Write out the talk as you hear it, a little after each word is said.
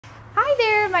Hi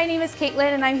there, my name is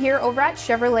Caitlin and I'm here over at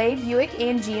Chevrolet, Buick,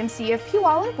 and GMC of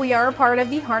Puyallup. We are a part of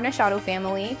the Harnish Auto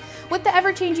family. With the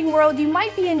ever-changing world, you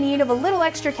might be in need of a little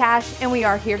extra cash, and we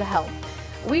are here to help.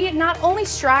 We not only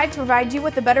strive to provide you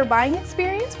with a better buying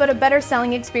experience, but a better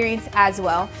selling experience as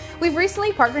well. We've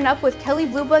recently partnered up with Kelley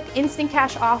Blue Book Instant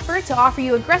Cash Offer to offer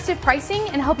you aggressive pricing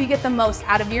and help you get the most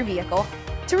out of your vehicle.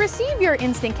 To receive your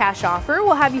instant cash offer,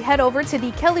 we'll have you head over to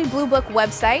the Kelley Blue Book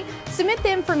website, submit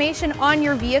the information on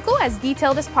your vehicle as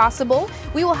detailed as possible.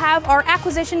 We will have our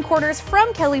acquisition quarters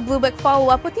from Kelley Blue Book follow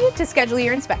up with you to schedule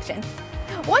your inspection.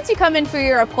 Once you come in for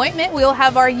your appointment, we will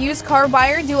have our used car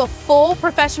buyer do a full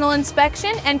professional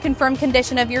inspection and confirm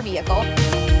condition of your vehicle.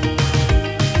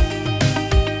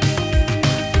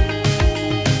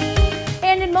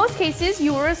 And in most cases,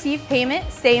 you will receive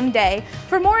payment same day.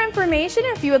 For more information,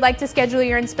 or if you would like to schedule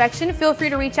your inspection, feel free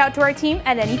to reach out to our team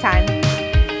at any time.